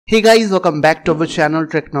Hey guys, welcome back to our channel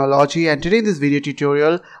Technology, and today in this video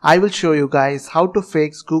tutorial I will show you guys how to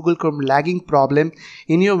fix Google Chrome lagging problem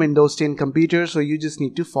in your Windows 10 computer. So you just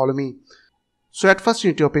need to follow me. So at first you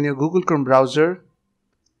need to open your Google Chrome browser,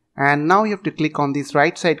 and now you have to click on this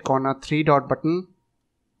right side corner 3-dot button,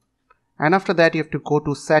 and after that you have to go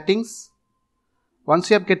to settings. Once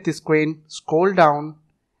you have get this screen, scroll down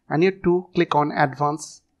and you have to click on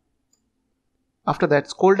advanced. After that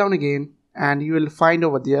scroll down again and you will find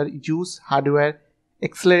over there use hardware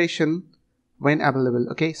acceleration when available.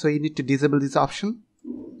 Okay, so you need to disable this option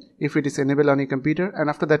if it is enabled on your computer, and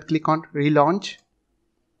after that click on relaunch.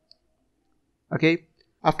 Okay,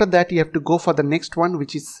 after that you have to go for the next one,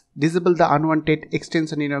 which is disable the unwanted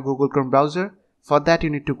extension in your Google Chrome browser. For that you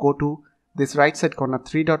need to go to this right side corner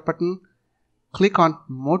 3-dot button, click on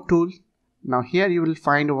more tool. Now here you will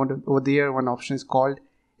find over there one option is called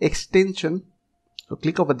extension, so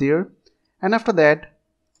click over there, and after that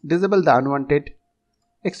disable the unwanted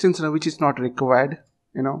extension which is not required,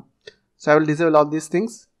 so I will disable all these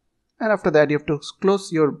things, and after that you have to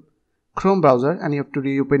close your Chrome browser and you have to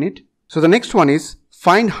reopen it. So the next one is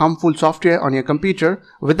find harmful software on your computer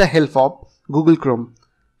with the help of Google Chrome.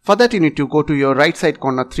 For that you need to go to your right side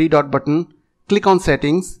corner 3-dot button, click on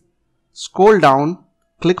settings, scroll down,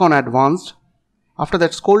 click on advanced. After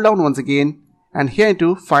that scroll down once again, and here you need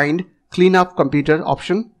to find clean up computer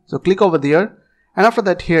option. So click over there, and after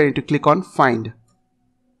that here you need to click on find.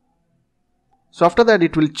 So after that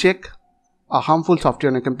it will check a harmful software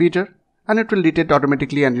on your computer and it will detect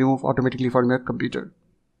automatically and remove automatically from your computer.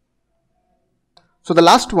 So the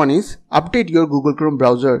last one is update your Google Chrome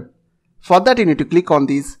browser. For that you need to click on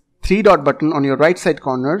this 3-dot button on your right side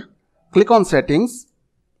corner, click on settings.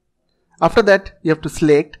 After that you have to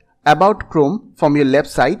select about Chrome from your left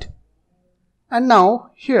side, and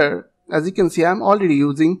now here as you can see I am already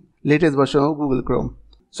using latest version of Google Chrome.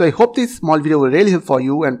 So I hope this small video will really help for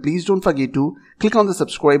you, and please don't forget to click on the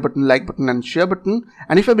subscribe button, like button and share button,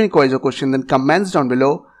 and if you have any queries or question then comments down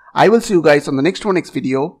below. I will see you guys on the next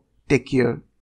video. Take care.